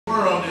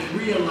world and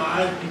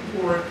realize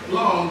before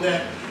long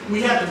that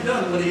we haven't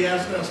done what he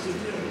asked us to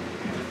do.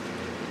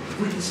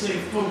 If we can stay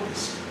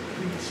focused, if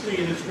we can stay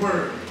in his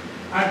word,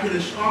 I can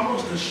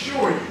almost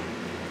assure you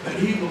that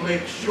he will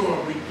make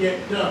sure we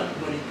get done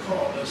what he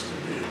called us to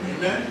do.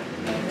 Amen?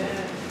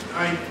 Amen.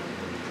 I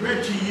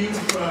read to you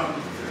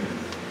from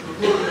the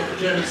book of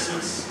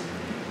Genesis,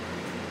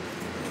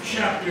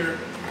 chapter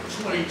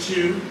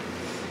 22,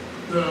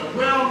 the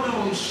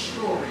well-known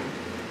story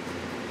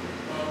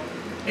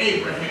of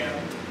Abraham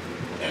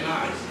and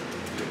Isaac.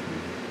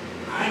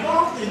 I've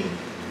often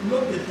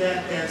looked at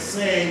that as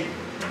saying,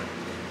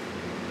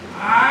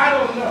 I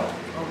don't know.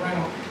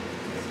 Around.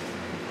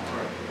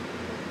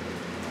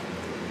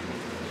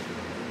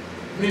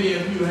 Many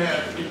of you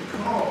have been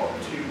called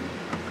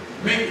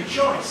to make a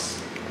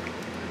choice.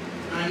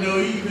 I know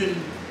even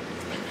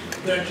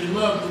that you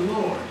love the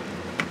Lord.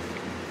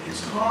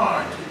 It's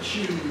hard to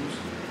choose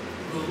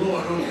the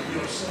Lord over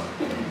your son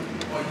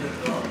or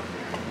your daughter.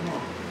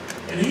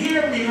 And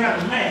here we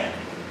have a man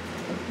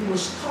who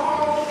was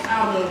called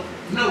out of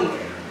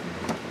nowhere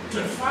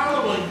to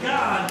follow a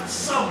God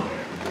somewhere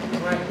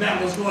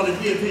that was going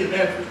to give him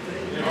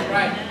everything. All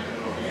right.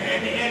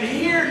 And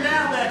here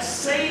now that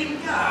same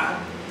God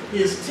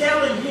is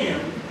telling him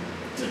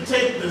to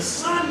take the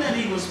son that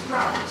he was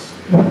promised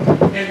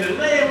and to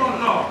lay him on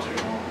an altar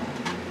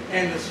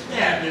and to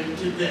stab him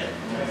to death.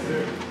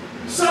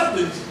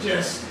 Something's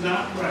just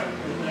not right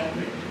in that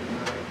picture.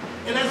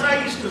 And as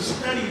I used to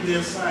study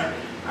this, I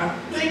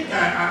think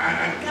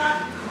I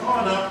got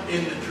caught up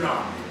in the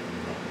drama.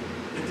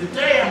 And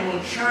today I'm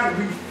going to try to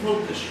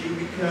refocus you,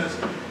 because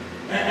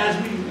as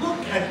we look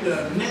at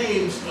the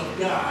names of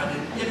God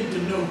and getting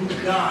to know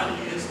who God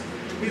is,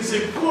 it's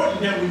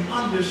important that we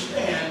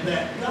understand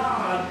that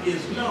God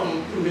is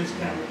known through his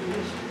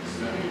characteristics.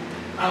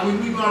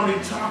 We've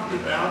already talked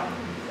about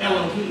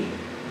Elohim,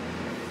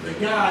 the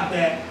God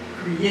that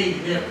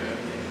created everything.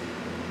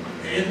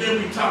 And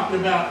then we talked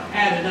about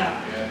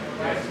Adonai,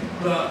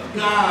 the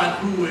God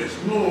who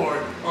is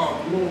Lord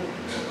of Lords.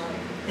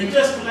 And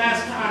just the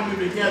last time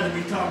we were together,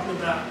 we talked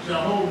about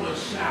Jehovah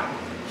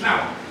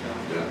Shalom.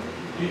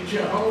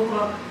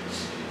 Jehovah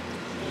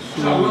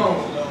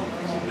Shalom.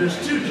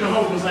 There's two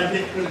Jehovahs I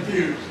get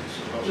confused.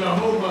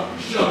 Jehovah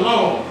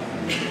Shalom.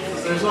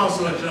 There's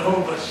also a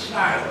Jehovah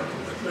Shiloh.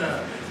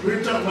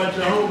 We're talking about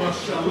Jehovah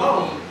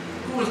Shalom,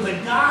 who is the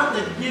God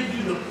that gives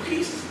you the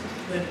peace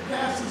that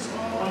passes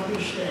all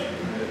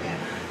understanding.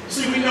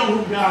 See, we know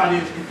who God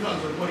is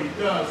because of what he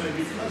does and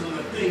because of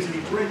the things that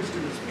he brings to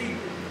his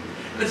people.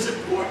 And it's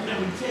important that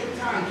we take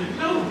time to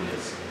know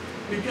this,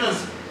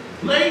 because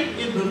late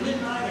in the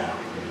midnight hour,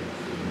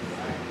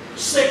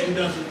 Satan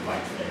doesn't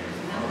fight fair.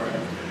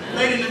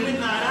 Late in the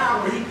midnight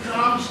hour, he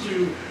comes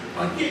to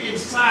get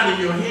inside of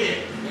your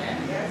head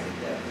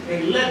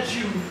and let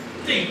you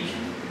think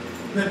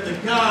that the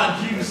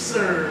God you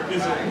serve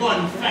is a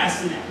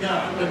one-faceted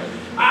God. But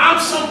I'm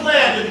so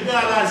glad that the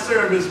God I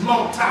serve is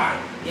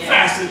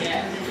multi-faceted.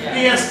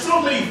 He has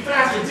so many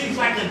facets. He's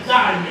like a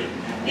diamond,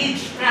 each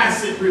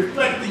facet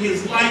reflecting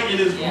his light and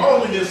his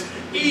holiness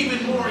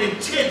even more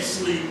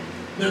intensely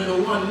than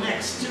the one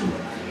next to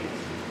it.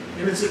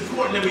 And it's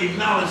important that we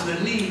acknowledge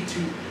the need to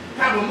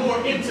have a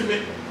more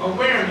intimate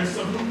awareness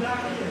of who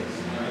God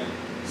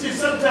is. See,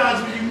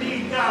 sometimes when you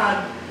need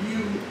God,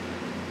 you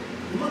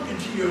look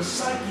into your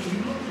psyche, you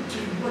look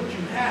into what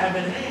you have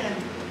at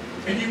hand,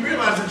 and you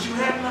realize that you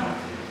have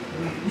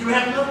nothing. You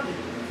have nothing.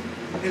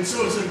 And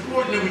so it's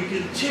important that we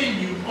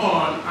continue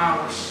on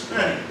our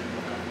study.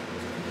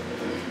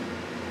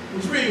 I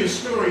was reading a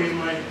story in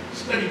my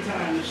study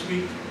time this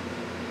week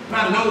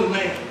about an old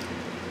man.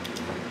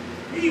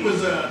 He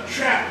was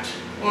trapped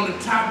on the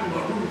top of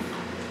a roof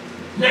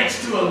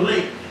next to a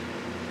lake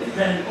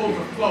that had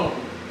overflowed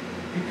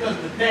because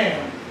the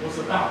dam was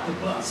about to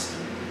bust.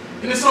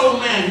 And this old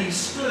man, he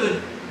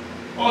stood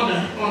on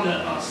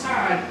the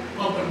side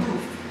of the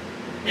roof,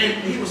 and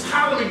he was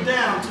hollering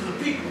down to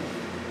the people,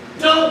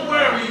 "Don't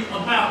worry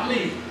about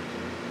me.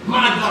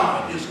 My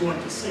God is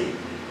going to save you."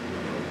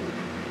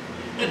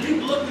 And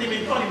people looked at him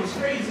and thought he was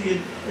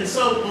crazy. And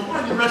so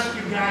one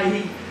rescue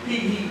guy,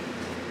 he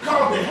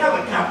called the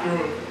helicopter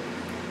over.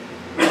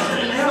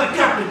 And the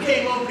helicopter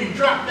came over, he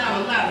dropped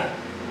down a ladder.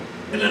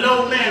 And an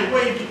old man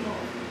waved him off.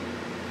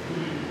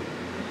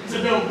 He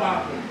said, "Don't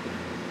bother.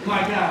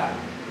 My God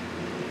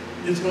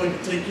is going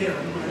to take care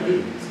of my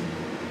needs."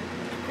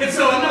 And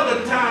so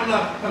another time,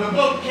 a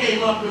boat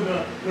came up with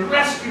the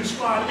rescue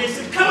squad, and they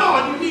said, "Come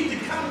on, you need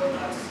to come with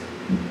us."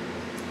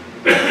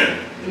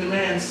 And the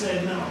man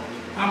said, "No,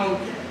 I'm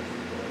okay.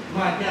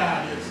 My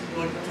God is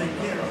going to take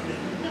care of me."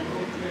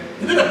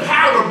 And then a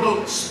power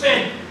boat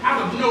sped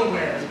out of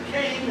nowhere and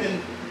came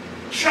and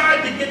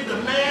tried to get the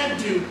man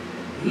to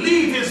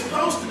leave his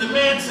post, and the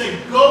man said,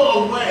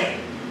 "Go away.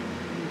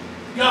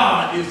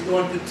 God is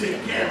going to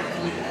take care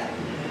of me."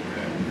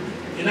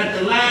 And at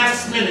the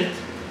last minute,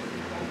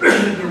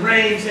 the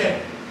rains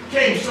had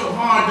came so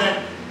hard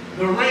that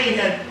the rain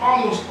had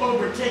almost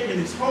overtaken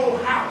his whole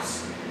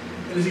house.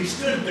 And as he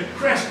stood at the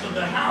crest of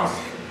the house,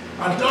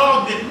 a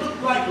dog that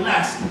looked like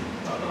Lassie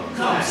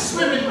come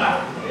swimming by.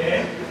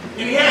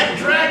 And he had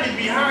dragging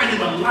behind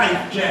him a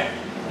life jacket.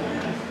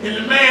 And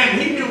the man,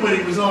 he knew what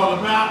he was all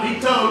about. He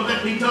told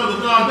the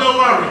dog, don't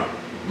worry,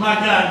 my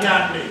God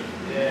got me.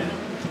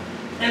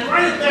 And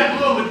right at that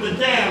moment, the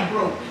dam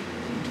broke.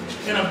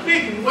 And a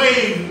big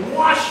wave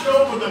washed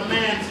over the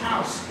man's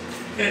house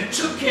and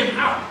took him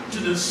out to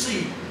the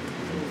sea.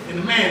 And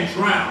the man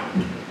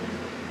drowned.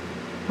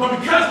 But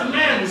because the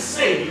man was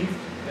saved,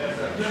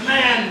 the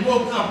man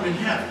woke up in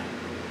heaven.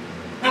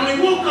 And when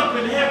he woke up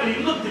in heaven,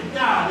 he looked at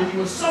God and he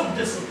was so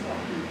disappointed.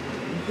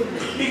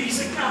 He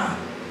said, God,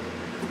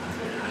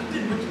 I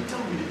did what you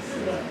told me to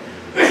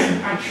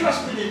do. I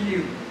trusted in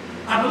you.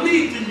 I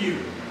believed in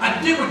you. I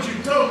did what you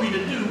told me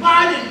to do.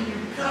 Why didn't you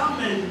come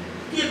and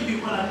give me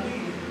what I needed?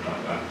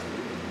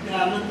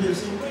 God looked at him and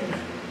said, wait a minute.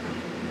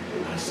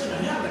 I said a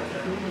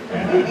helicopter,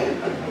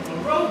 a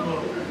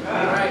rowboat, a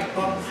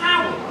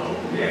powerboat,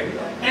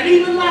 and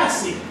even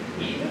Lassie.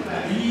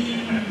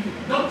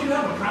 Don't you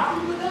have a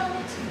problem with that?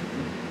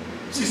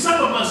 See,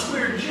 some of us,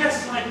 we're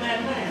just like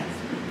that man.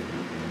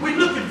 We're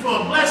looking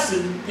for a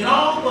blessing in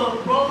all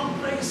the wrong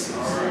places.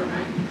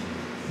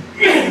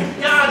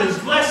 God is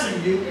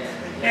blessing you,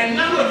 and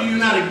none of you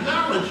not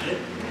acknowledge it.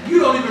 You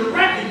don't even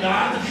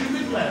recognize that you've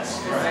been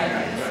blessed.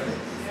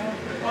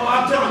 Oh,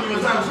 I'm telling you,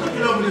 as I was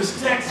looking over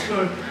this text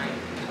for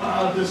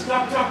the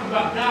stuff talking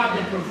about God,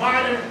 the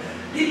provider,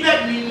 he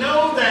let me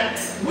know that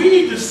we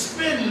need to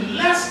spend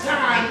less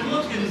time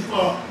looking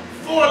for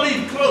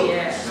four-leaf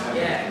clovers.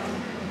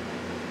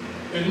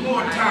 And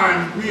more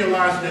time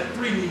realizing that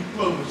three-leaf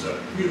clovers are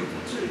beautiful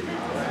too.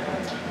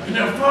 And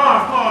there are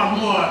far, far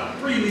more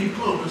three-leaf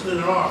clovers than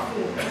there are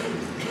four.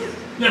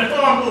 There are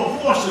far more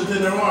horses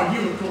than there are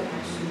unicorns.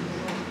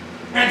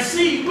 And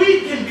see,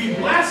 we can be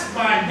blessed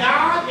by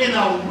God in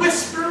a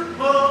whisper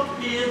of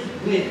his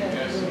wind.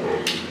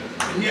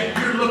 And yet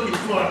you're looking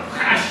for a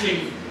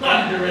crashing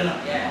thunder and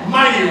a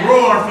mighty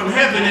roar from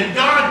heaven. And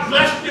God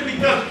blessed you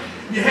because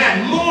you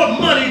had more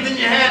money than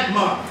you had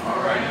money.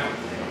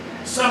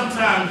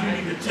 Sometimes you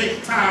need to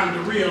take time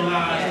to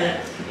realize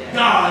that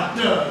God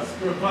does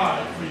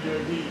provide for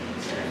your needs.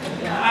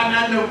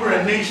 I know we're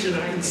a nation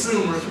of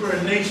consumers. We're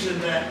a nation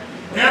that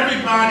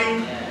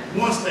everybody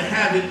wants to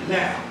have it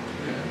now.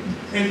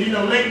 And you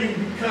know, lately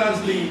because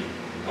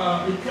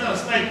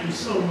thank you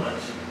so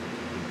much,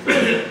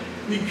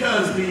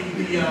 because the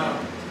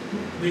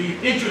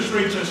interest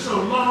rates are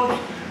so low,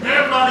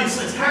 everybody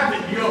says have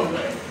it your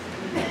way.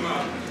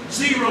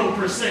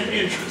 0%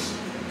 interest.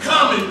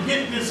 Come and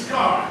get this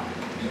car.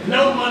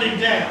 No money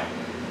down.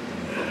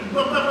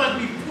 But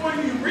before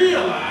you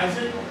realize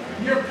it,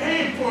 you're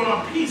paying for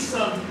a piece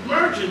of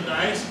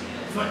merchandise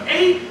for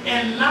 8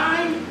 and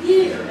 9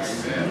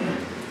 years.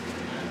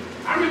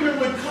 I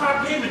remember when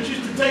car payments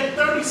used to take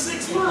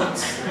 36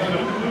 months.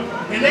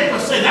 And they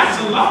would say, that's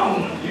a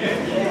long one.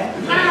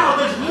 Now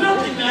there's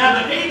nothing to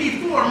have an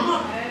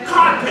 84-month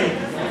car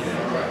payment.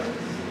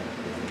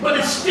 But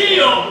it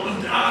still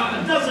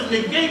doesn't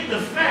negate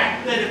the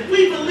fact that if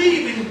we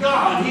believe in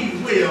God, he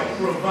will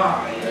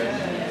provide.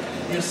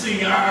 You see,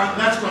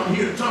 that's what I'm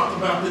here to talk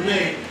about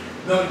today.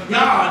 The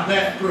God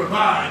that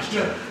provides.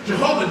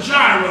 Jehovah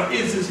Jireh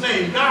is his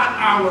name. God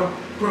our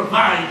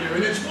provider.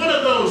 And it's one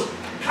of those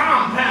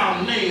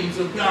compound names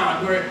of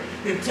God where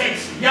it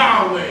takes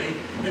Yahweh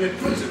and it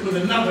puts it with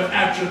another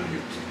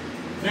attribute.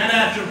 That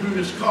attribute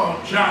is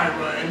called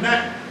Jireh. And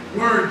that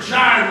word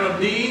Jireh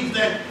means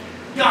that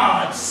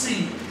God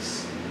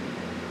sees.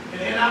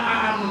 And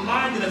I'm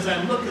reminded as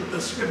I look at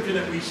the scripture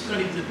that we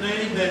studied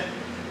today that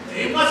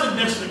it wasn't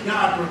just that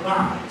God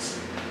provides,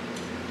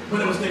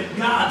 but it was that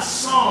God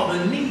saw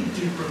the need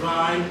to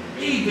provide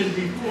even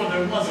before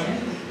there was a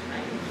need.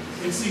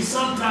 And see,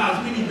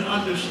 sometimes we need to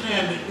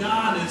understand that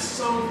God is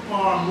so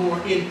far more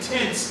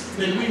intense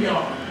than we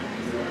are.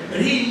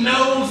 That he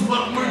knows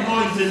what we're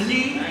going to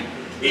need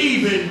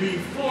even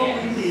before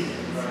we need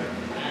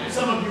it.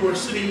 Some of you are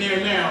sitting there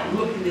now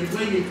looking and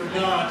waiting for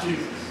God to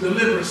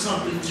deliver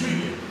something to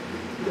you.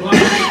 Well, I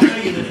can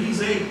tell you that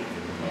he's able.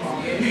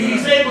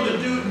 He's able to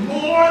do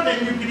more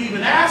than you can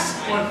even ask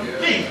or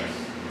think.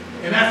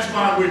 And that's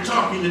why we're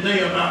talking today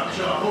about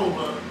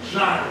Jehovah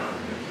Jireh.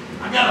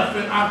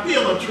 I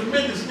feel a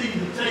tremendous need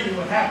to tell you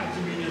what happened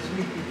to me this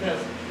week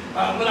because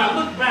when I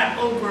look back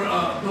over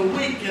the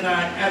week and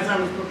as I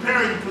was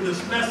preparing for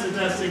this message,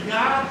 I said,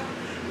 God,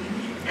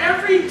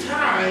 every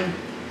time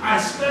I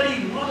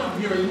study one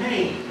of your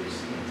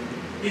names,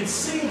 it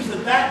seems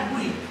that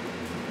week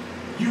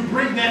you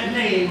bring that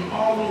name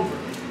all over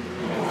me.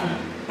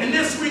 And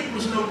this week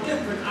was no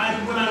different.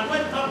 When I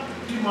went up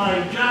to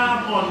my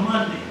job on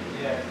Monday,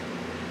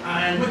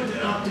 I went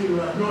up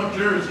to North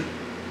Jersey,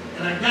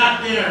 and I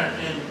got there,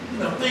 and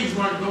things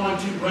weren't going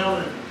too well,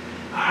 and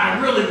I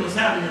really was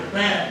having a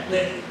bad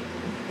day.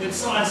 And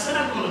so I said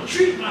I'm going to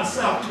treat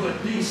myself to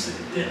a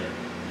decent dinner.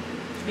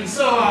 And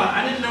so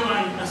I didn't know,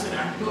 I said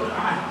I could go to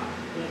IHOP.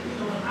 But you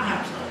know what,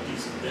 IHOP's not a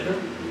decent dinner.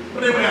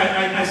 But anyway,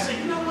 I said,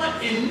 you know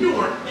what, in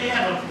Newark, they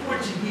have a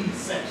Portuguese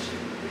section.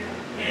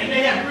 And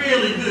they have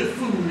really good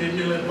food in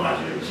Newark,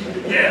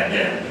 Washington. Yeah.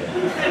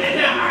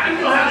 And I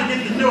know how to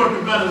get to Newark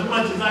about as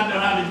much as I know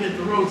how to get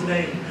to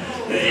Rosenhaven.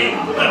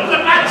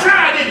 But I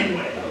tried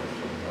anyway.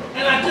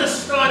 And I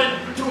just started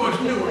towards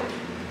Newark.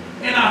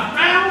 And I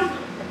found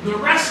the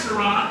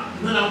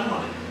restaurant that I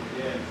wanted.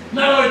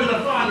 Not only did I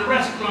find the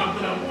restaurant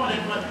that I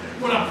wanted, but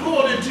when I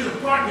pulled into the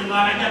parking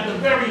lot, I got the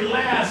very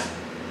last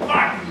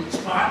parking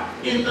spot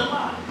in the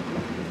lot.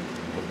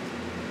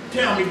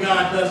 Tell me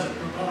God doesn't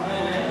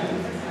provide.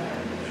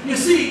 You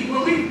see,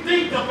 when we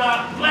think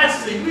about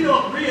blessing, we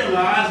don't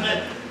realize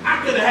that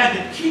I could have had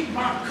to keep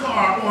my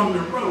car on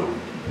the road,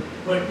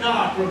 but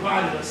God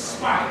provided a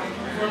spot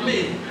for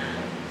me.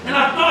 And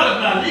I thought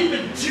about it,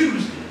 even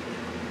Tuesday,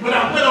 when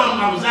I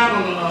was out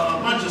on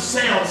a bunch of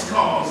sales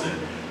calls, and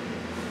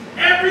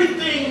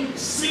everything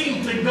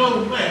seemed to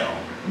go well.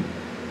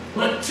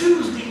 But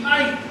Tuesday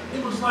night,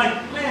 it was like,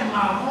 man, my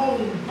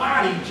whole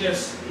body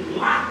just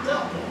locked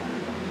up on it.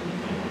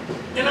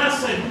 And I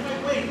said,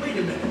 wait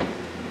a minute.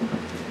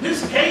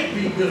 This can't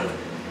be good.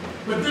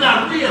 But then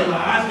I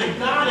realized that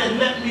God had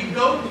let me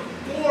go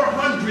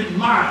 400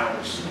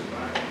 miles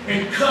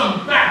and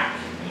come back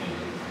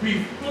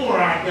before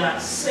I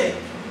got sick.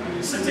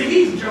 So see,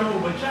 he's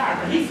Jehovah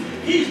Jireh.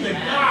 He's the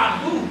God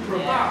who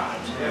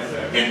provides.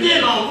 And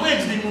then on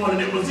Wednesday morning,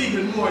 it was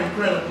even more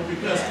incredible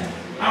because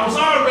I was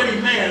already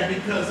mad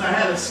because I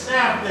had a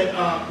staff that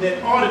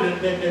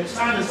audited, that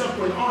signed us up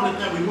for an audit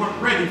that we weren't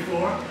ready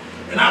for.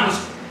 And I was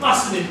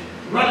fussing and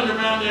running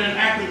around there and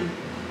acting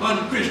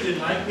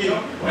unchristian-like. You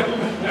know.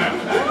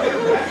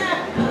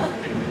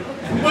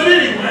 But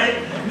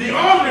anyway, the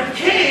auditor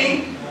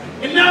came,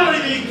 and not only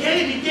did he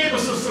came, he gave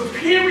us a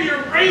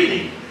superior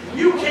rating.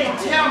 You can't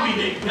tell me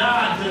that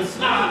God does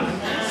not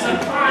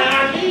supply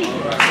our needs.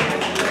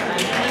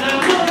 And I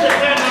looked at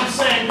that and I'm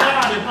saying,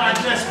 God, if I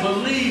just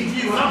believe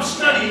you, and I'm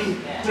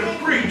studying to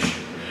preach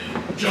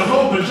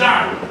Jehovah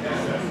Jireh.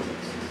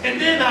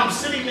 And then I'm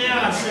sitting there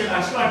and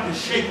I start to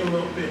shake a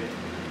little bit.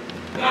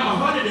 And I'm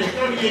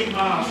 138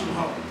 miles from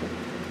home.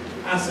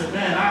 I said,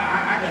 man,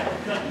 I got to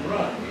cut and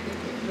run.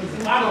 Because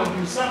if I don't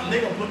do something,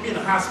 they're going to put me in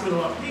the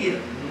hospital up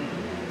here.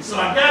 So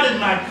I got in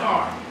my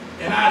car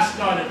and I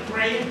started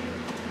praying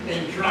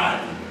and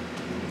driving.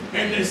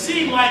 And it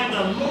seemed like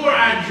the more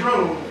I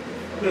drove,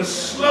 the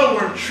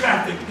slower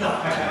traffic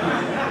got.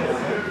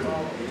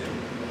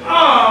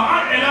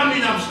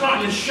 I'm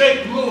starting to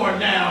shake more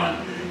now.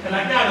 And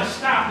I got to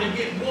stop to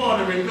get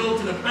water and go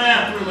to the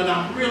bathroom, and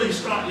I'm really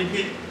starting to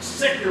get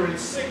sicker and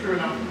sicker,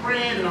 and I'm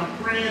praying.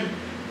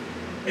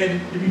 And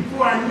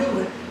before I knew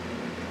it,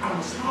 I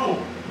was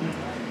home.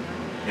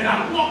 And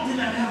I walked in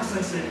that house and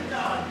I said,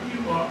 God,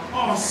 you are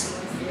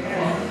awesome.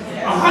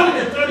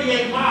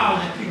 138 miles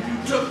you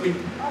took me.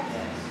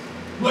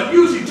 What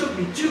usually took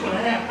me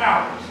 2.5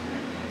 hours,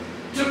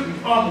 took me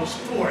almost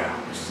 4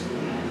 hours.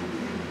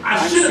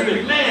 I should have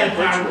been mad,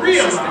 but I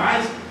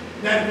realized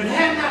that if it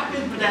had not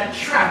been for that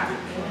traffic,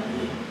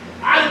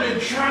 I'd have been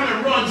trying to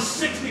run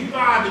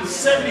 65 and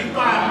 75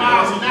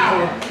 miles an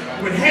hour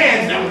with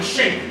hands that were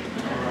shaking,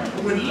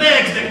 with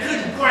legs that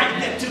couldn't quite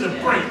get to the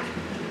brake.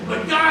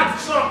 But God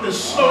sought to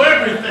slow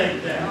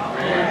everything down.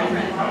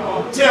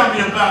 Tell me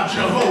about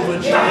Jehovah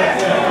Jireh.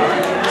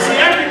 See,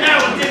 every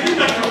now and then you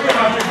got to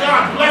realize that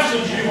God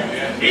blesses you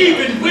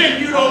even when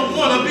you don't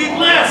want to be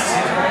blessed.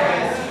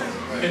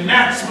 And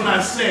that's when I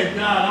said,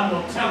 God, I'm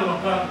going to tell him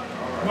about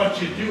what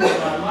you do in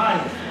my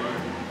life.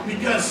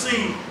 Because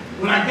see,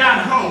 when I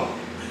got home,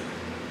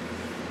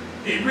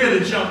 it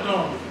really jumped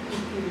on me.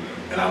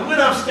 And I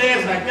went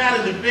upstairs and I got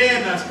into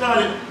bed and I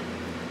started,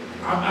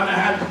 I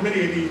had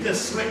many of these,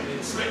 just sweating.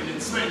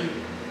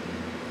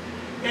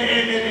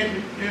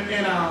 And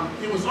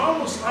it was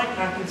almost like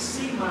I could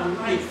see my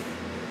life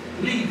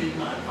leaving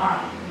my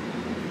body.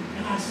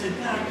 And I said,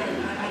 God,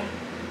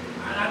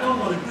 I don't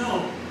want to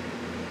go.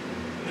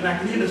 And I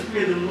can hear the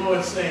Spirit of the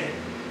Lord saying,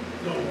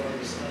 don't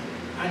worry, son.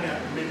 I got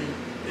many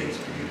things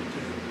for you to do.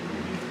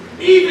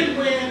 Even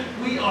when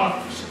we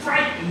are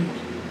frightened,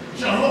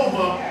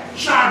 Jehovah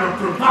Jireh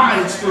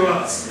provides for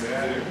us.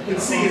 And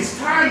see, it's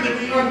time that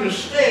we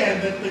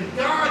understand that the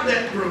God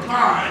that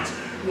provides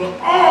will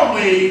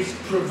always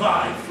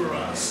provide for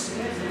us.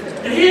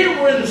 And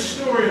here we're in the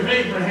story of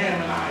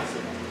Abraham and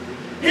Isaac.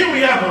 Here we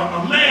have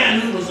a man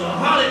who was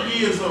 100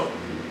 years old,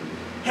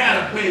 had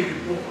a baby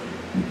boy.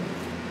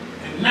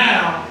 And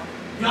now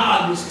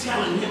God was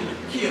telling him to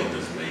kill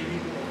this baby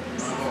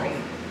boy.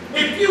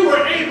 If you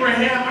were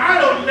Abraham, I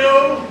don't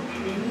know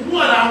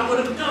what I would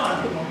have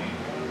done.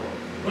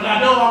 But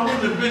I know I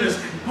wouldn't have been as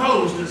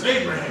composed as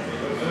Abraham.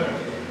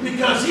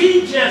 Because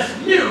he just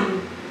knew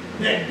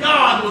that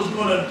God was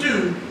going to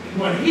do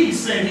what he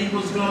said he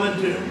was going to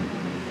do.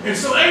 And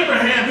so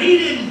Abraham, he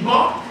didn't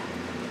balk.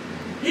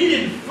 He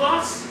didn't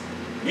fuss.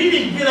 He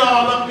didn't get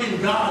all up in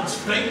God's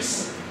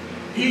face.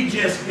 He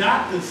just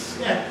got to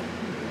step.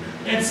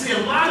 And see,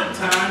 a lot of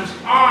times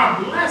our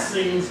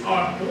blessings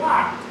are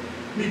blocked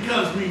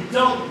because we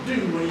don't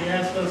do what he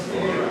asked us to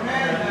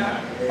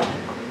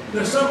do.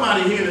 There's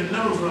somebody here that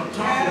knows what I'm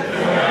talking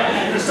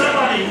about. There's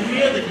somebody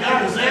here that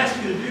God has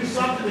asked you to do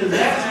something, is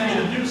asking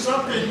you to do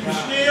something, and you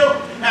still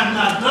have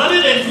not done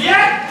it, and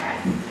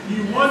yet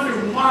you wonder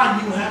why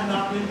you have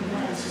not been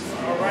blessed.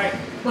 All right.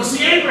 But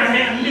see,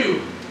 Abraham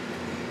knew,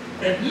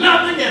 if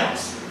nothing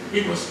else,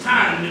 it was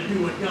time to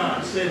do what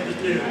God said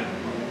to do.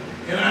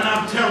 And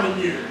I'm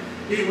telling you,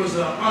 it was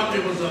a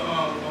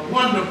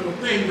wonderful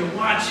thing to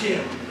watch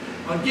him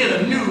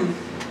get a new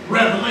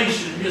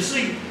revelation. You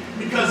see,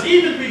 because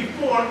even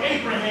before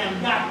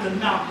Abraham got to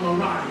Mount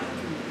Moriah,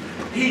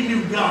 he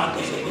knew God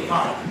was a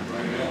provider.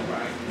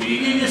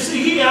 You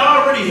see, he had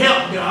already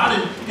helped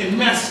God and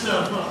messed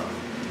stuff up.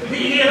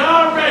 He had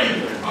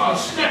already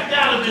stepped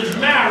out of his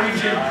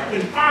marriage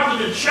and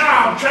fathered a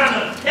child trying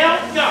to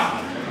help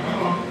God.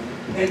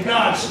 And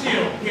God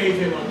still gave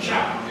him a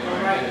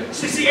child.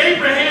 See,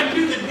 Abraham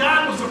knew that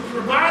God was a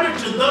provider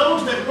to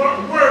those that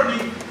weren't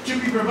worthy to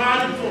be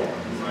provided for.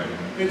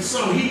 And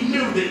so he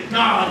knew that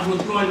God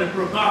was going to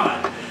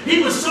provide.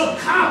 He was so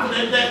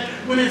confident that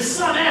when his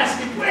son asked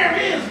him, "Where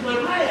is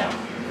the lamb?"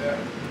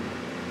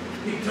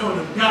 he told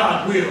him,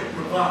 "God will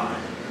provide."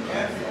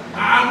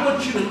 I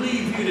want you to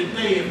leave here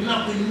today, if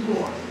nothing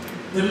more,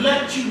 to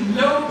let you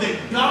know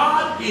that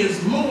God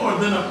is more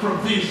than a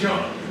provision.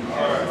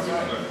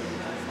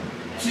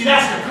 See,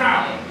 that's the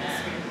problem.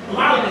 A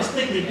lot of us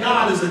think that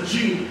God is a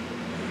genie,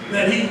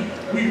 that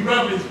we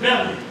rub his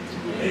belly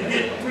and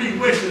get 3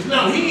 wishes.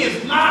 No, he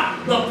is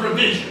not the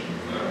provision.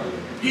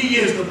 He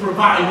is the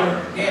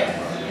provider.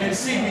 And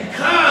see,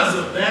 because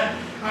of that,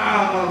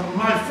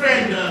 my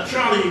friend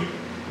Charlie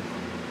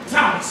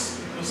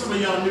Thomas, some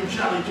of y'all knew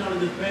Charlie.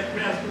 Charlie just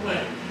passed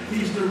away. He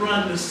used to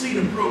run the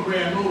CETA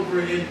program over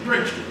in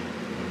Brixton.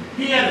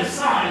 He had a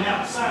sign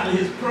outside of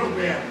his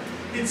program.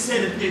 It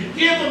said, if you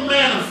give a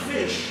man a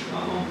fish,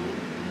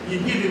 you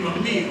give him a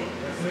meal.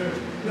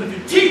 But if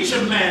you teach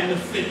a man to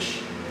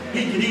fish,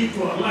 he can eat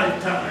for a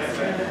lifetime.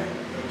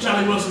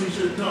 Charlie Wilson, he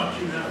should have taught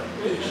you how to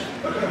fish.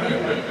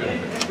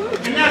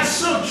 And that's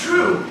so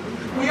true.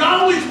 We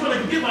always want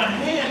to give a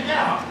hand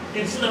out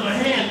instead of a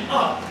hand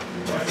up.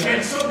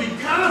 And so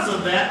because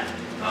of that,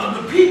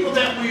 the people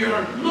that we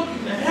are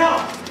looking to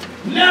help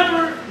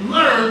never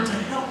learn to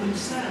help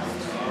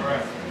themselves.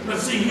 But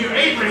see, here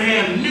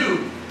Abraham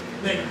knew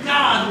that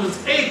God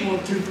was able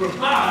to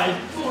provide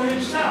for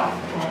himself.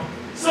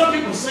 Some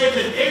people say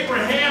that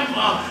Abraham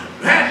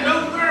had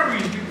no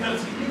worries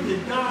because he knew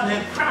that God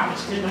had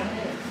promised him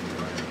ahead.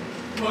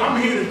 Well,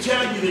 I'm here to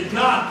tell you that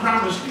God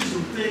promised you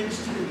some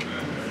things too.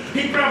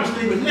 He promised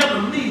he would never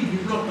leave you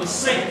nor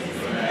forsake you.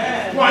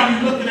 While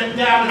you're looking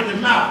down at the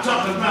mouth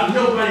talking about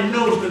nobody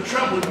knows the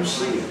trouble you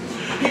see.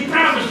 He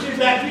promised you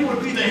that you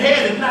would be the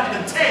head and not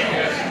the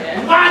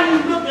tail. Why are you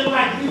looking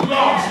like you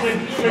lost when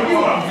you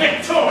are a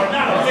victor,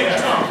 not a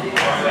victim?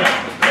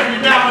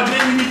 Every now and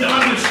then you need to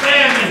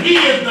understand that he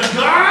is the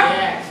God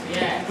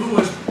who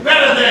is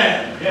better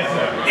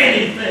than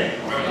anything.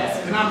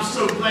 And I'm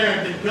so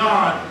glad that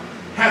God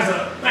has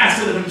a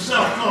facet of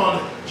himself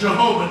called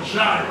Jehovah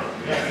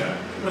Jireh.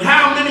 But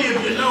how many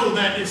of you know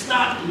that it's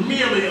not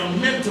merely a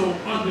mental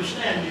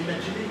understanding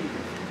that you need?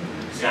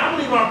 See, I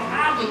believe our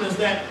problem is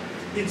that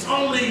it's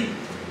only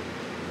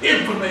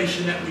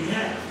information that we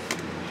have.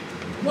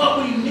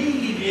 What we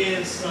need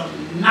is some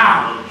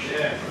knowledge,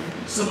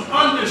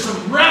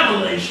 some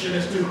revelation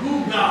as to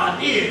who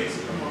God is.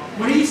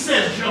 When he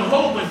says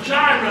Jehovah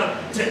Jireh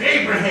to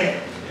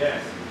Abraham,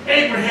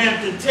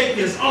 Abraham could take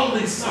his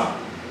only son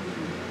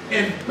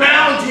and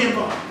bound him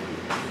up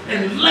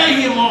and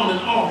lay him on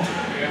an altar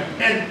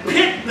and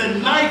pick the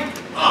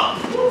knife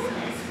up,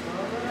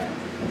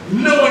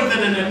 knowing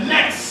that in the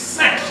next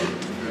section,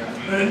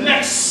 the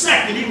next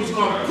second, he was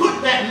going to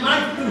put that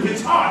knife through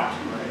his heart.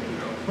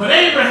 But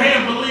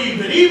Abraham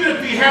believed that even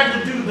if he had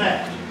to do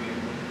that,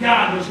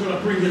 God was going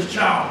to bring his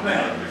child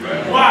back.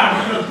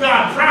 Why? Because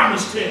God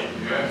promised him.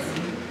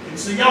 And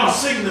so y'all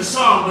sing the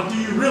song, but do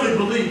you really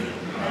believe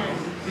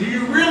it? Do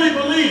you really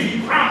believe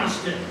he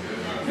promised it?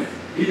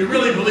 Do you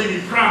really believe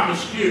he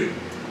promised you?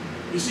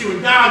 You see,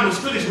 when God was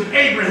finished with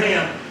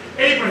Abraham,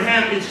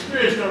 Abraham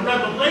experienced a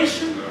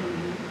revelation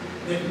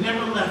that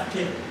never left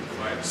him.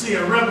 See,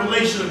 a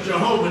revelation of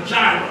Jehovah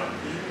Jireh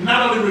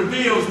not only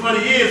reveals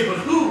what he is, but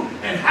who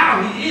and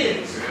how he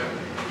is.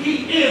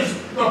 He is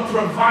the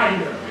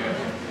provider.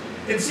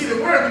 And see,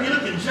 the word, when you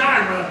look at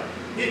Jireh,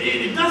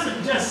 it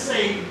doesn't just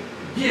say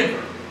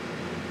giver.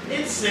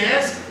 It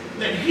says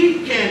that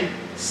he can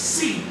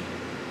see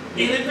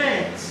in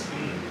advance.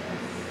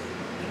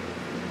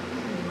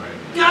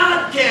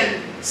 God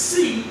can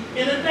see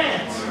in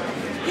advance.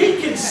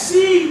 He can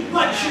see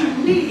what you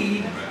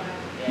need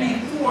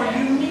before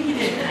you need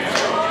it.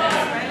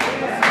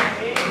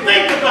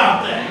 Think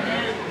about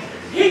that.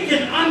 He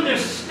can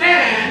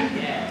understand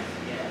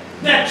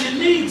that you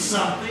need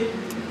something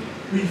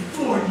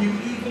before you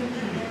even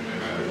need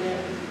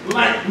it.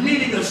 Like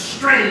meeting a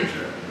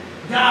stranger.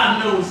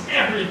 God knows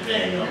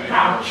everything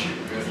about you.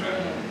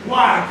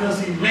 Why? Because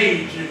he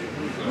made you.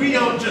 We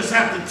don't just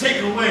have to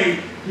take away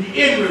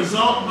the end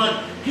result,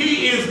 but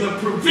he is the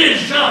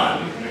provision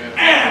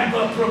and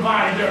the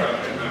provider.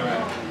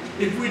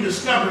 if we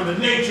discover the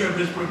nature of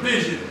his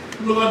provision,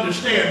 we'll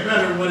understand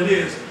better what it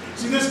is.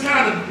 See, this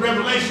kind of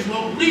revelation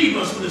won't leave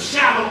us with a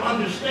shallow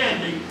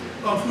understanding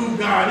of who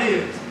God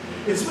is.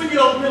 It's when you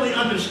don't really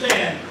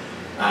understand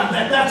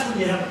that's when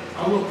you have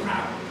a little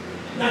problem.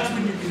 That's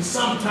when you can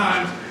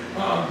sometimes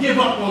give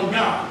up on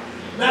God.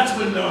 That's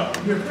when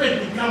your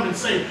friend can come and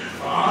say,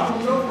 oh, I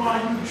don't know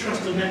why you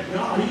trust in that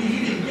God.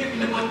 He didn't give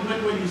you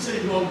what he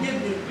said he was going to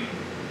give you.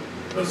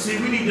 But see,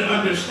 we need to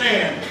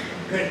understand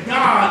that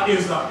God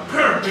is a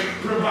perfect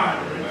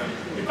provider.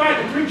 If I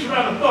could preach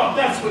around the thought,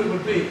 that's what it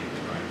would be.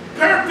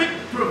 Perfect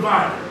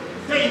provider.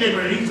 Tell your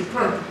neighbor, he's a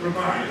perfect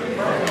provider.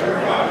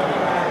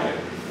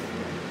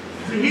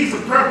 See, he's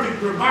a perfect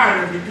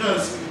provider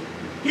because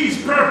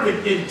he's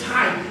perfect in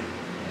timing.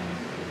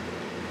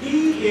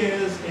 He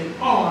is an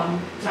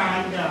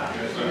on-time God.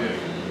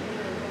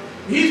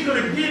 He's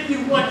going to give you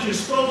what you're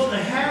supposed to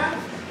have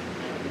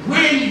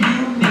when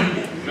you need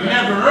it.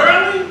 Never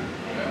early,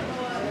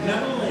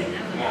 never late.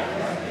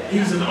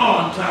 He's an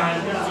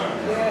on-time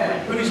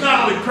God. But he's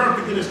not only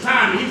perfect in his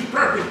timing, he's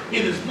perfect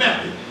in his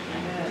method.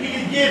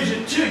 He gives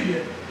it to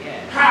you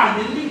how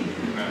you need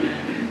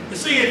it. You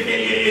see,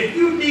 if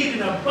you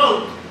needed a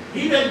boat,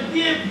 he doesn't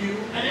give you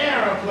an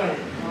airplane.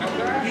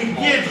 He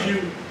gives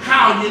you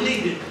how you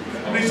need it.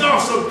 And he's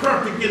also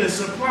perfect in his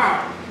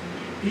supply.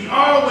 He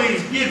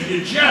always gives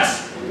you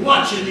just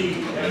what you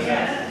need.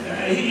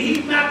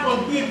 He's not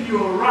going to give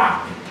you a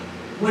rock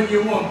when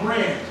you want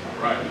bread.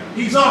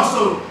 He's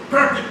also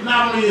perfect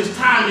not only in his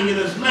timing and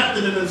his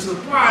method and his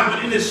supply,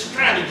 but in his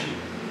strategy.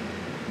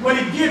 What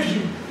he gives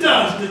you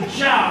does the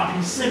job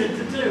he sent it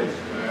to do.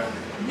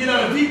 You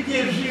know, if he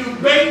gives you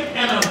bait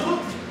and a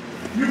hook,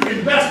 you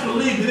can best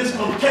believe that it's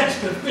going to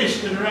catch the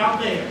fish that are out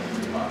there.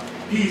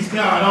 He's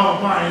God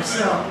all by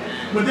himself.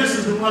 But this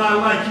is the one I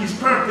like. He's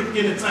perfect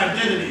in its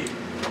identity.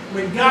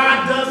 When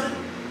God does it,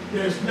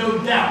 there's no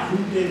doubt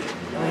who did it.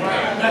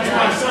 That's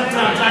why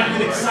sometimes I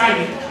get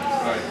excited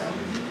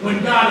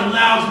when God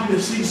allows me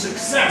to see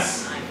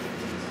success,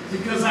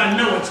 because I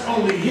know it's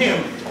only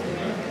him.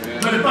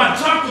 But if I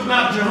talk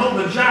about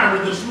Jehovah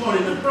Jireh this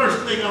morning, the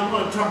first thing I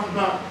want to talk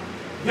about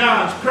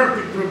God's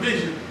perfect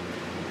provision,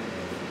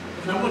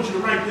 and I want you to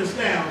write this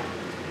down,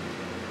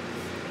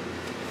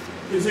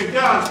 is that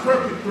God's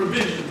perfect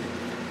provision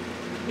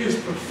is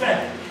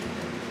prophetic.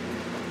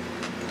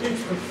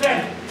 It's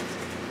prophetic.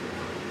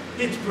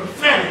 It's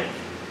prophetic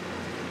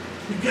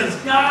because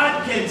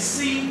God can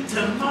see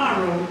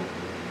tomorrow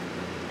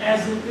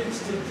as if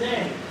it's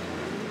today.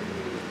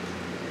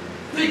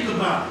 Think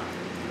about it.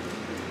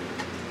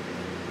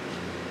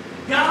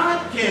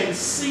 God can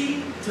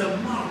see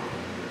tomorrow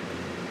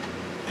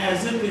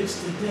as if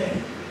it's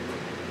today.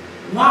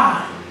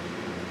 Why?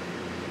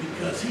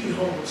 Because he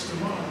holds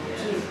tomorrow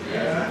too.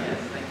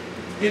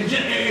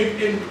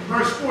 In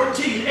verse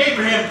 14,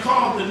 Abraham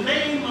called the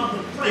name of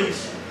the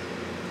place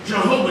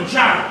Jehovah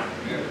Jireh,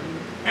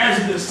 as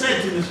it is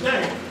said to this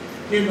day,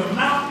 in the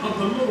mount of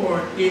the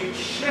Lord it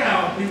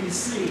shall be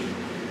seen.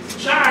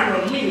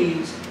 Jireh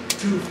means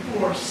to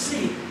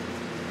foresee.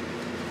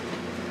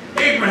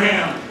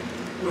 Abraham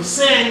was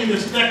saying in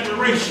this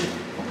declaration,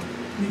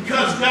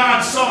 because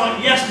God saw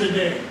it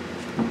yesterday,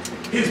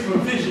 his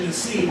provision is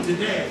seen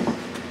today.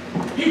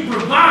 He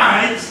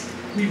provides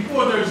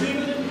before there's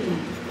even a need.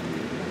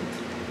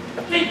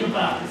 Think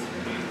about it.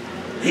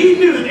 He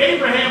knew that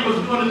Abraham was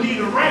going to need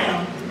a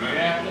ram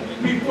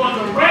before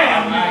the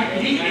ram that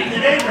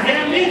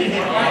Abraham needed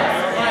him.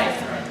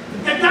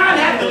 That God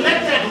had to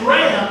let that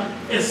ram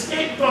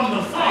escape from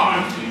the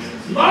farm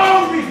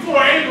long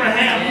before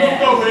Abraham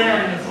looked over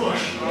there in the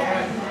bush.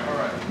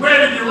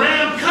 Where did the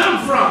ram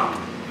come from?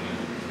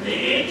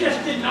 It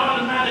just didn't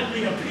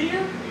automatically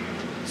appear.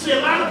 See, a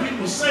lot of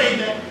people say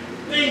that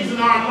things in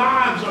our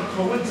lives are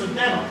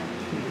coincidental.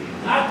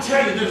 I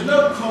tell you, there's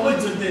no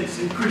coincidence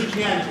in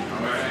Christianity.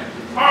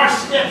 Our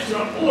steps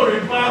are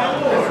ordered by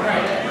the Lord.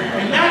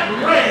 And that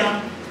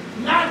ram,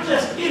 not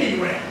just any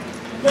ram,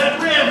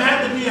 that ram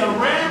had to be a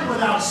ram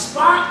without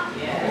spot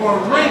or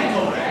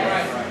wrinkle.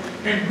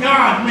 And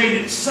God made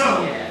it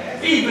so,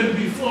 even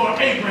before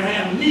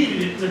Abraham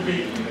needed it to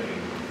be.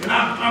 And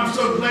I'm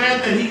so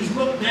glad that he's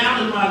looked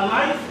down in my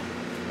life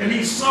and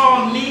he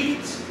saw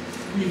needs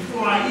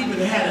before I even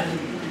had a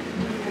need.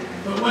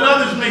 But what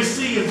others may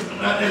see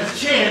as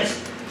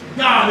chance,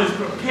 God is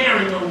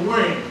preparing a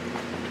way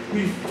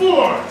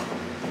before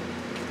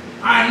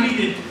I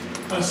needed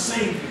a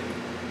Savior.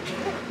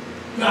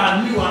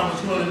 God knew I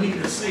was going to need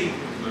a Savior.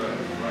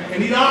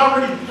 And he'd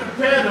already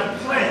prepared a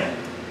plan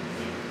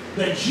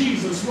that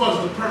Jesus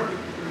was the perfect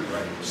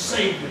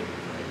Savior.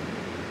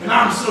 And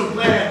I'm so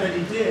glad that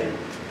he did.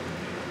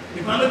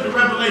 If I look at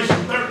Revelation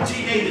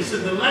 13:8, it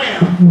says, the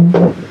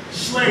Lamb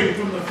slain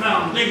from the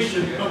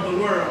foundation of the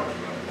world.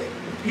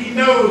 He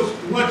knows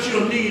what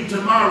you'll need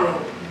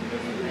tomorrow,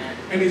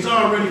 and he's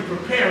already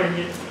preparing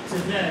it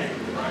today.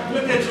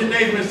 Look at your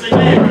neighbor and say,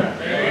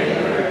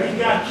 neighbor, he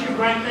got you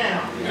right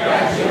now.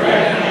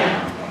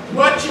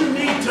 What you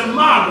need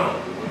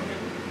tomorrow,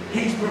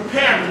 he's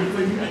preparing for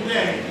you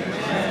today.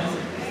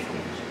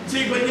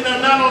 See, but you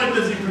know, not only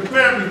does he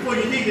prepare before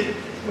you need it,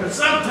 But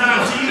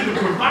sometimes he even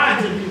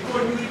provides it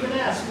before you even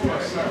ask for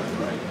it.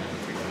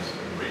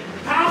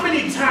 How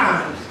many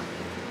times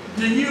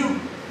do you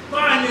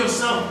find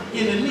yourself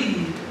in a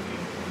need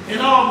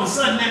and all of a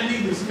sudden that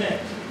need is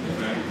met?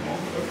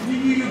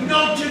 You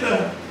go to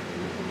the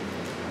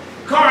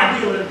car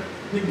dealer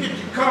to get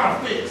your car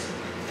fixed.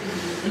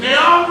 And they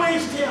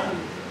always tell you,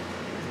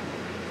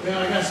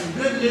 well, I got some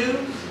good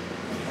news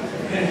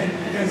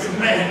and some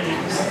bad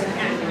news.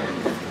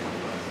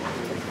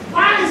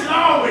 Why is it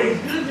always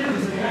good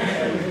news and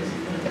bad news?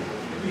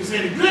 You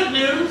say the good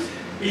news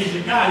is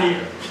you got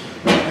here.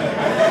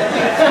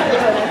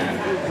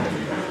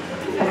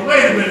 But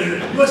wait a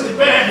minute, what's the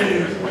bad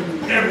news?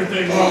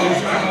 Everything wrong.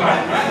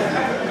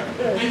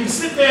 And you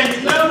sit there and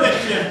you know that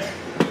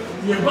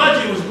your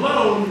budget was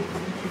blown,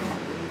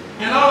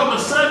 and all of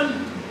a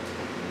sudden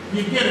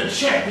you get a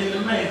check in the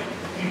mail.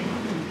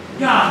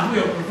 God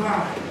will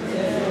provide.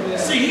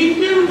 See, he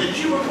knew that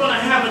you were going to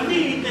have a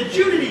need that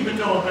you didn't even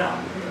know about.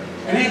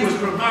 And he was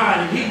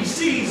providing. He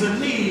sees a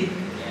need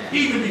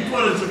even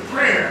before there's a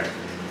prayer.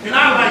 And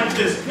I like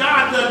this.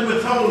 God doesn't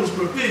withhold his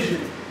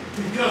provision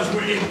because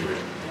we're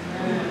ignorant.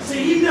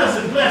 See, he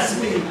doesn't bless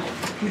me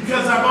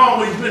because I've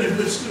always been a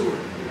good steward.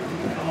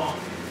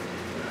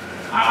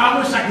 I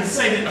wish I could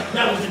say that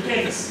that was the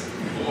case.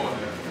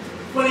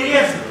 But he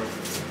isn't.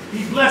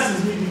 He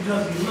blesses me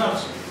because he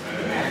loves me.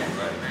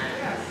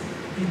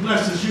 He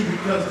blesses you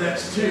because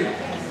that's too.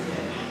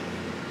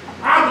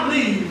 I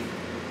believe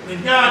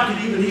that God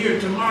can even hear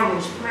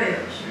tomorrow's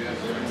prayers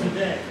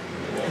today.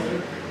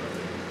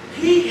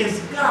 He is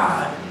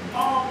God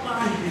all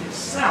by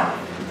himself.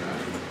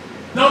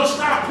 Don't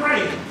stop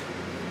praying,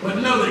 but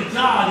know that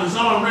God is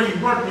already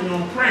working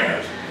on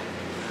prayers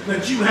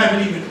that you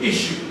haven't even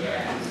issued.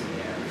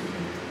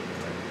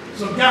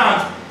 So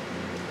God's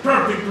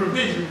perfect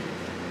provision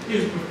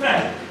is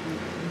prophetic.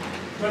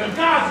 But if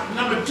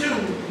number two,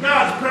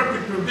 God's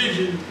perfect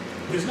provision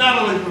is not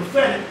only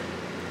prophetic,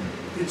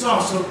 it's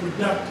also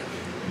productive.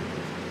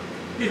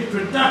 It's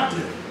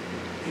productive.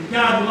 And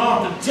God will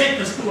often take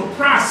us through a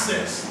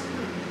process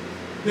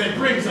that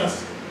brings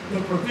us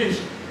the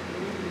provision.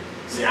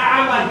 See,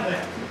 I like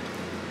that.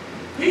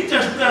 He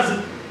just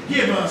doesn't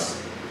give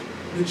us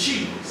the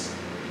cheese.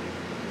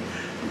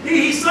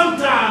 He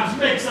sometimes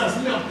makes us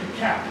milk the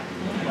cow.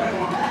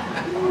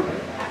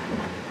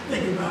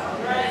 Think about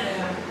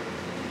it.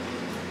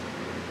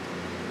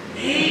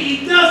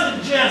 He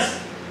doesn't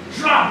just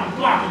drop a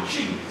block of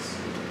cheese.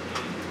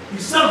 He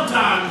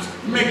sometimes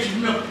makes you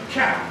milk the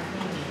cow.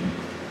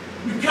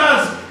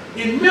 Because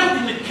in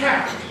milking the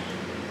cow,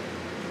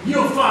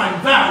 you'll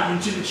find value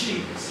to the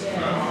cheese.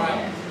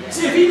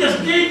 See, if he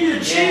just gave you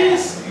the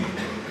cheese,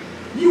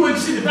 you wouldn't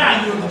see the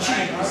value of the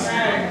cheese.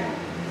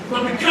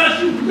 But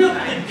because you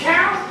milked the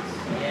cow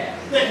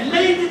that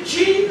made the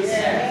cheese,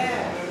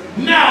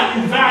 now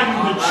you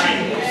value the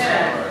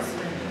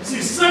cheese.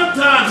 See,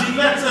 sometimes he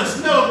lets us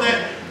know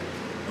that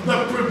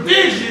the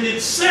provision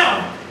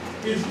itself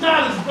is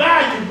not as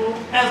valuable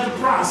as the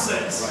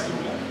process.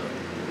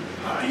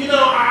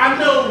 I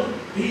know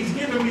he's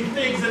given me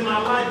things in my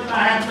life that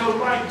I have no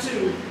right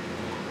to.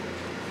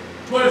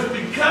 But it's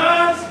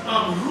because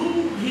of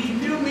who he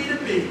knew me to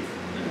be.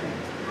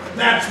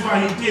 That's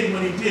why he did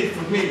what he did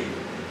for me.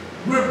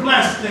 We're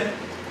blessed that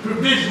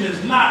provision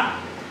is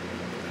not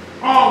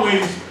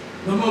always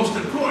the most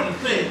important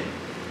thing.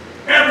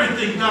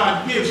 Everything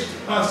God gives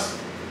us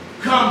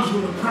comes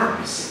with a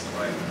purpose.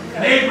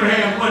 And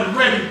Abraham wasn't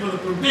ready for the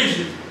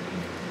provision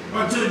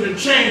until it had been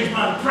changed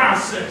by the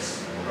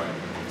process.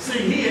 See,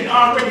 he had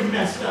already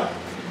messed up.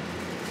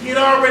 He had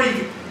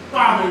already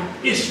fathered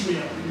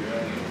Ishmael.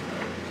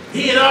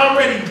 He had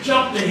already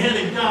jumped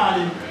ahead of God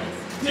and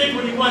did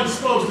what he wasn't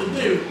supposed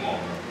to do.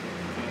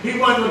 He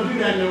wasn't going to do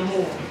that no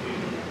more.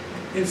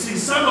 And see,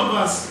 some of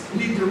us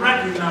need to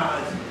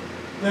recognize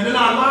that in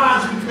our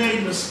lives we've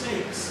made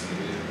mistakes.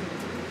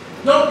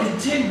 Don't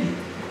continue.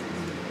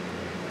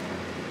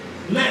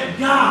 Let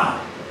God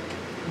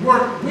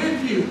work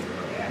with you.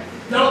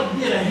 Don't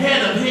get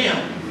ahead of him.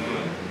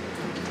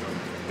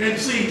 And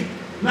see,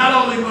 not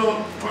only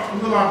will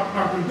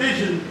our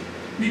provision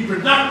be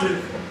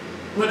productive,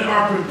 but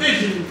our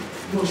provision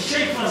will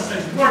shape us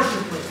as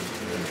worshipers.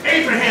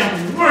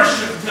 Abraham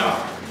worshiped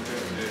God.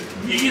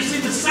 You see,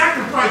 the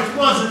sacrifice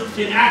wasn't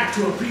an act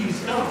to appease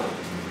God.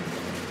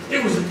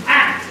 It was an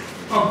act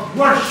of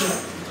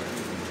worship.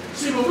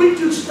 See, when we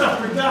do stuff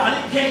for God,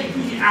 it can't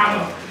be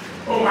out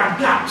of, oh, I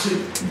got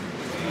to.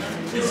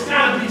 It's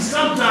got to be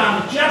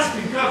sometimes just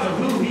because of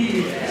who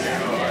he is.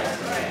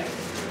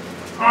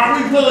 Are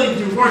we willing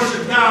to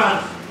worship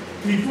God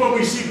before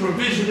we see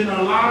provision in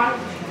our lives?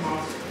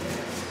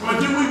 Or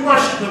do we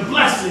worship the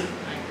blessing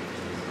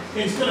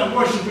instead of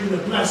worshiping the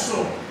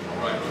blessor?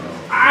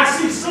 I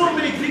see so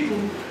many people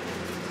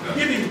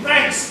giving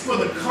thanks for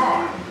the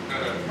car.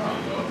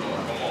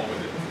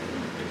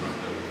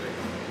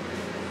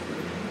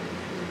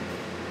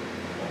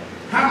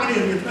 How many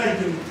of you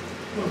thanking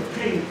for the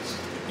payments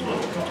for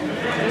the car?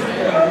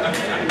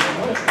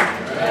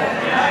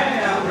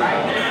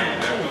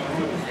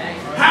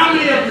 How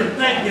many of you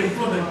thanking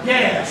for the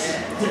gas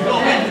to go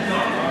in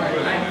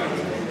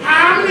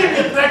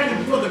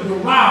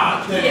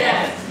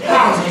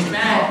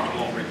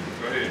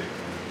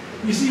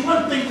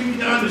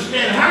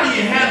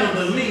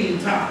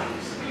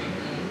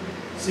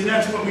See,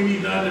 that's what we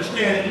need to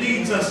understand. It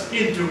leads us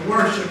into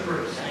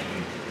worshipers.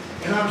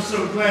 And I'm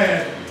so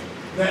glad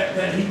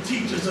that he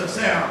teaches us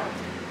how.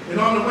 And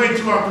on the way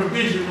to our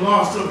provision, we'll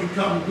also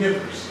become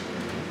givers.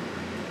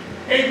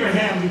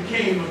 Abraham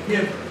became a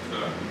giver.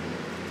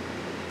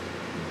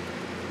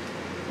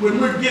 When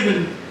we're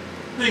given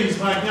things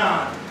by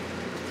God,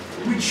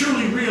 we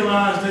truly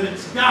realize that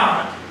it's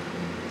God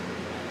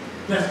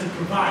that's the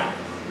provider.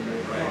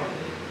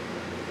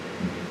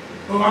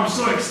 Oh, I'm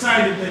so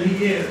excited that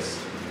he is.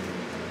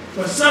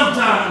 But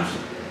sometimes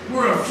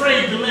we're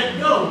afraid to let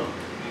go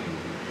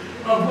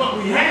of what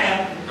we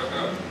have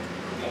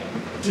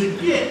to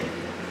get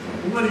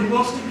what he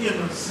wants to give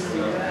us.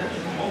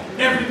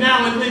 Every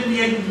now and then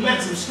we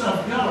let some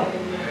stuff go.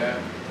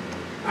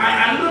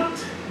 I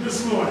looked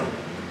this morning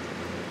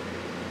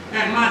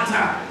at my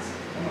tithes.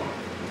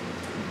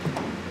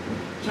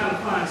 Trying to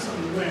find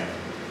something to wear.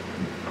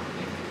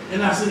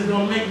 And I said, it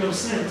don't make no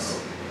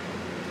sense.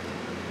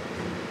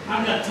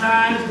 I've got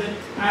ties that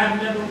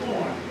I've never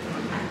worn,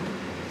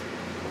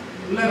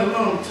 let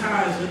alone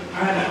ties that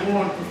I haven't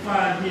worn for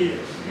 5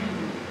 years,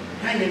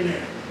 hanging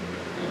there.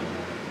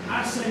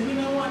 I said, you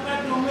know what,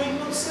 that don't make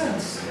no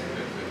sense.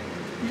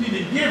 You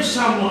need to give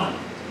someone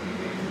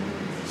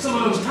some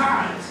of those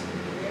ties.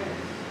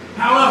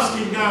 How else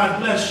can God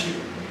bless you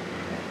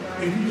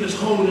if you just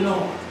hold it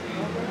on?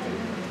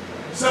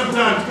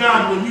 Sometimes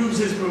God will use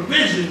his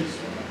provisions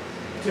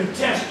to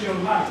test your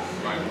life.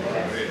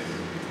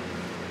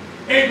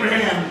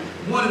 Abraham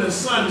wanted a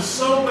son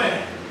so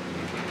bad.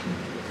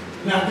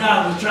 Now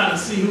God was trying to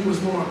see who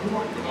was more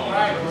important.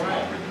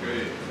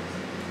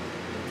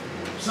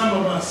 Some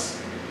of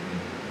us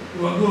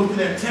will go through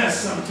that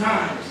test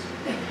sometimes.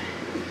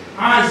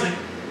 Isaac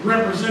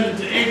represented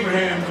to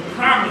Abraham the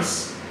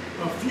promise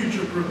of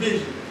future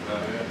provision.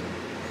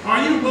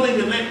 Are you willing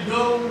to let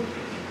go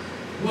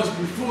what's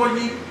before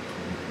you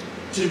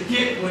to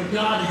get what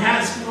God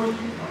has for you?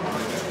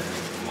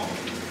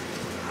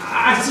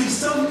 I see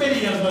so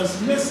many of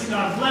us missing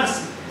our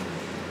blessing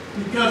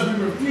because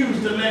we refuse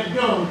to let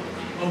go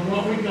of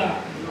what we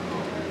got.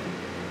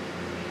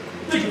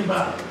 Think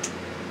about it.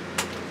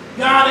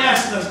 God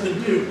asked us to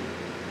do,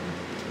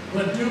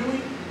 but do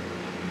we?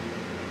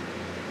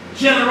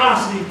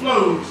 Generosity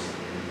flows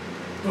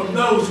from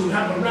those who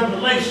have a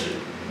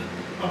revelation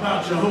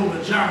about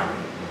Jehovah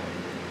Jireh.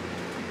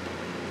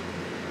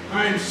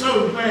 I am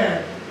so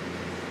glad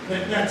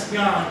that that's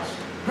God's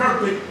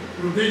perfect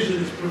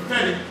provision is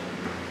prophetic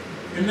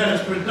and that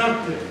it's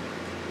productive.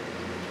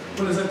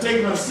 But as I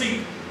take my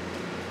seat,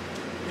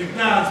 if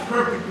God's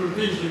perfect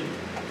provision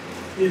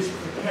is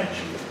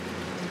perpetual.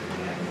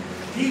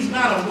 He's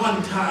not a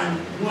one-time,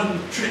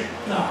 one-trick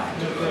God.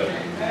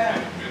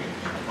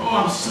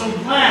 Oh, I'm so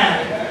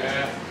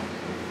glad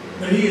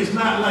that he is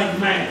not like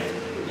man.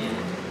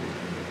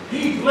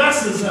 He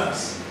blesses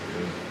us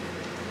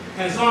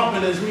as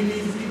often as we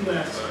need to be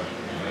blessed.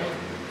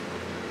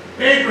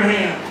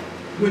 Abraham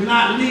would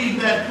not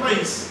leave that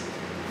place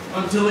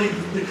until he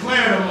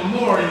declared a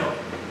memorial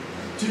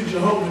to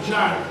Jehovah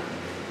Jireh.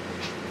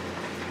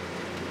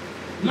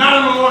 Not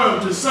a memorial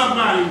to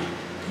somebody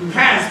who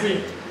has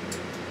been.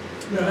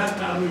 No, that's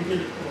not who he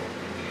did it for.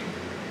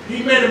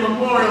 He made a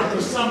memorial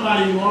to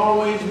somebody who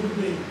always would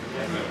be.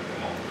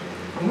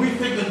 When we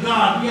think of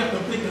God, we have to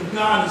think of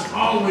God as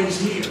always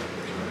here.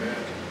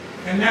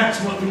 And that's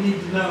what we need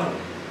to know.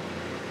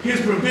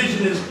 His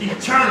provision is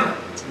eternal.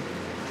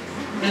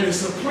 And his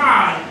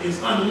supply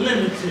is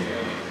unlimited.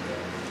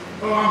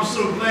 Oh, I'm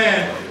so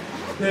glad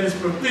that his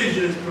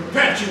provision is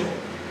perpetual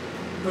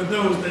for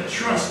those that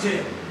trust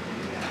him.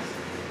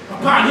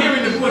 Upon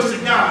hearing the voice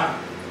of God,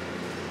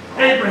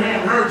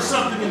 Abraham heard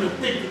something in the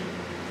thicket,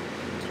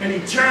 and he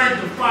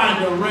turned to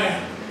find a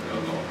ram.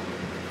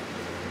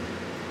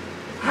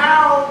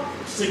 How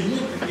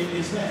significant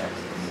is that?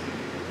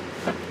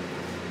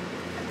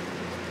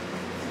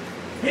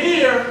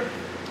 Here,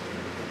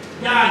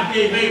 God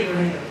gave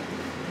Abraham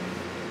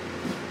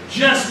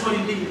just what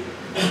he needed.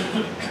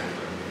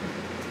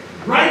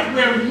 Right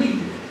where he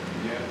needed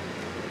it.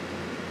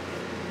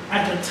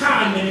 At the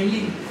time that he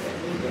needed it.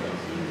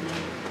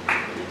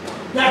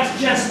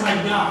 That's just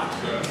like God.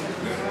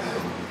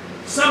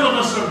 Some of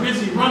us are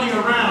busy running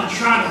around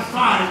trying to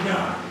find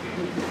God.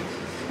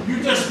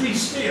 You just be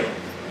still,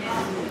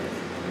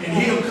 and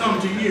he'll come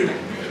to you.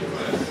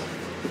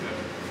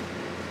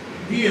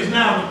 He is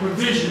now the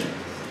provision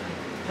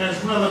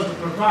as well as the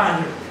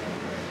provider.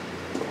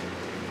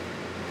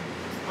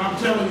 I'm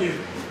telling you,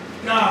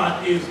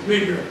 God is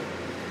bigger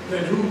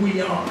than who we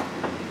are.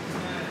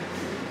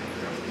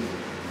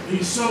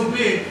 He's so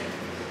big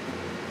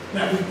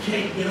that we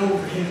can't get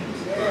over him.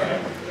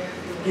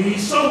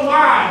 He's so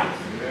wide,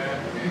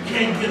 we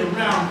can't get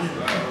around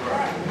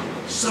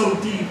him. So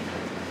deep,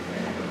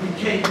 we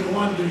can't go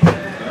under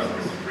him.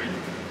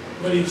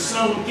 But he's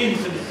so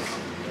infinite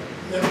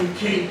that we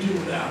can't do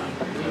without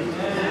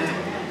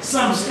him.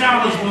 Some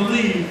scholars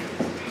believe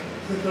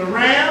that the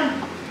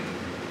ram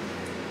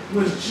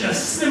was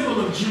just symbol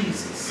of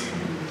Jesus.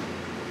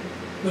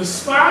 The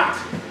spot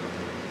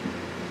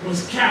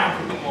was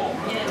Calvary.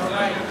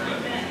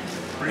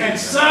 And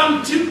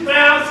some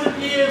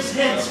 2,000 years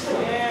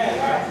henceforth,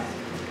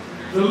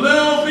 the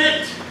little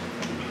bit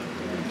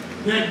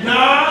that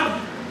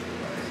God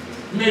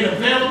made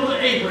available to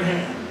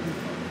Abraham,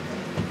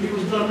 he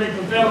was going to make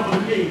available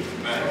to me.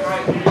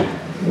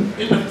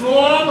 In the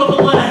form of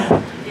a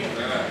lamb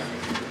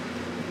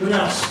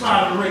without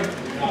spot or wrinkle.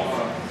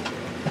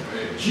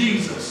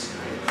 Jesus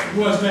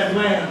was that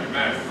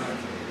lamb.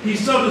 He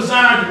so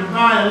desired to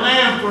provide a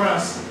lamb for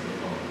us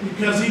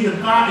because he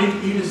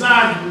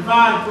desired to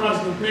provide for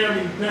us the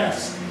very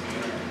best.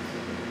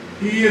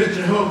 He is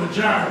Jehovah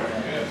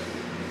Jireh.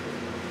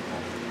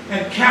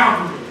 At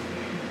Calvary,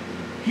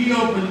 he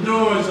opened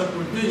doors of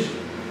provision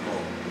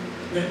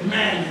that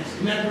man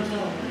has never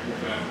known.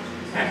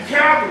 At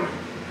Calvary,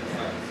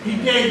 he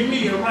gave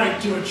me a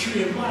right to a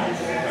tree of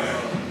life.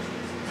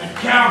 At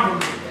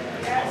Calvary,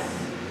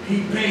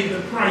 he paid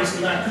the price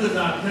that I could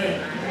not pay.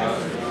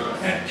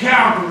 At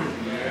Calvary,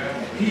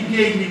 he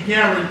gave me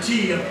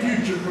guarantee of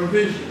future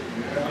provision.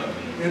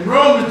 And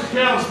Romans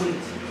tells me,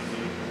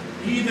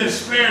 he that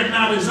spared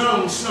not his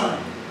own son,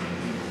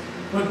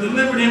 but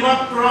delivered him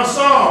up for us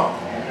all,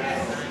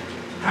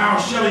 how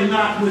shall he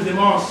not with him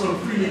also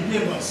freely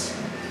give us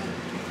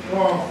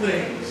all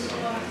things?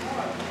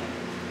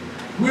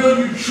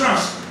 Will you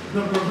trust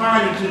the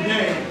provider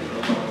today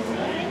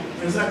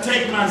as I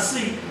take my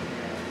seat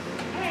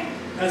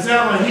as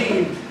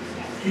Elohim?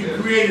 He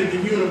created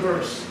the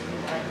universe.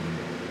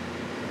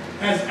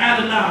 As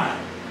Adonai,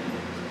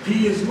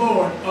 he is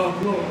Lord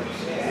of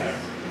lords.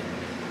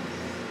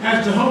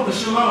 As Jehovah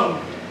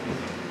Shalom,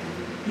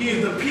 he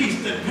is the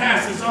peace that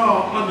passes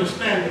all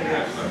understanding.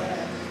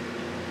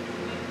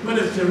 But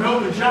as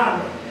Jehovah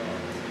Jireh,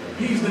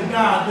 he's the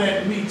God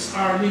that meets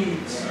our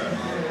needs.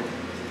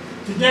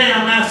 Today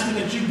I'm asking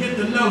that you get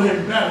to know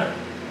him better.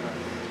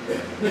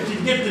 That you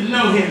get to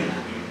know him.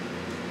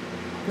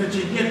 That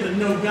you get to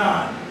know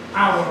God,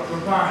 our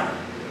provider.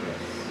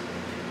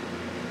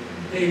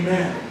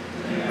 Amen.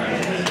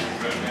 Amen.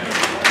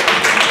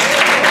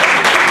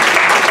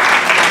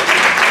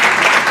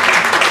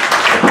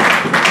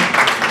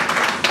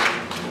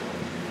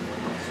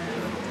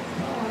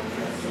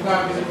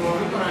 God be the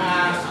glory. We're going to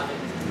ask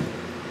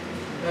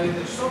that if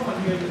there's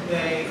someone here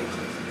today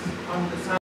on the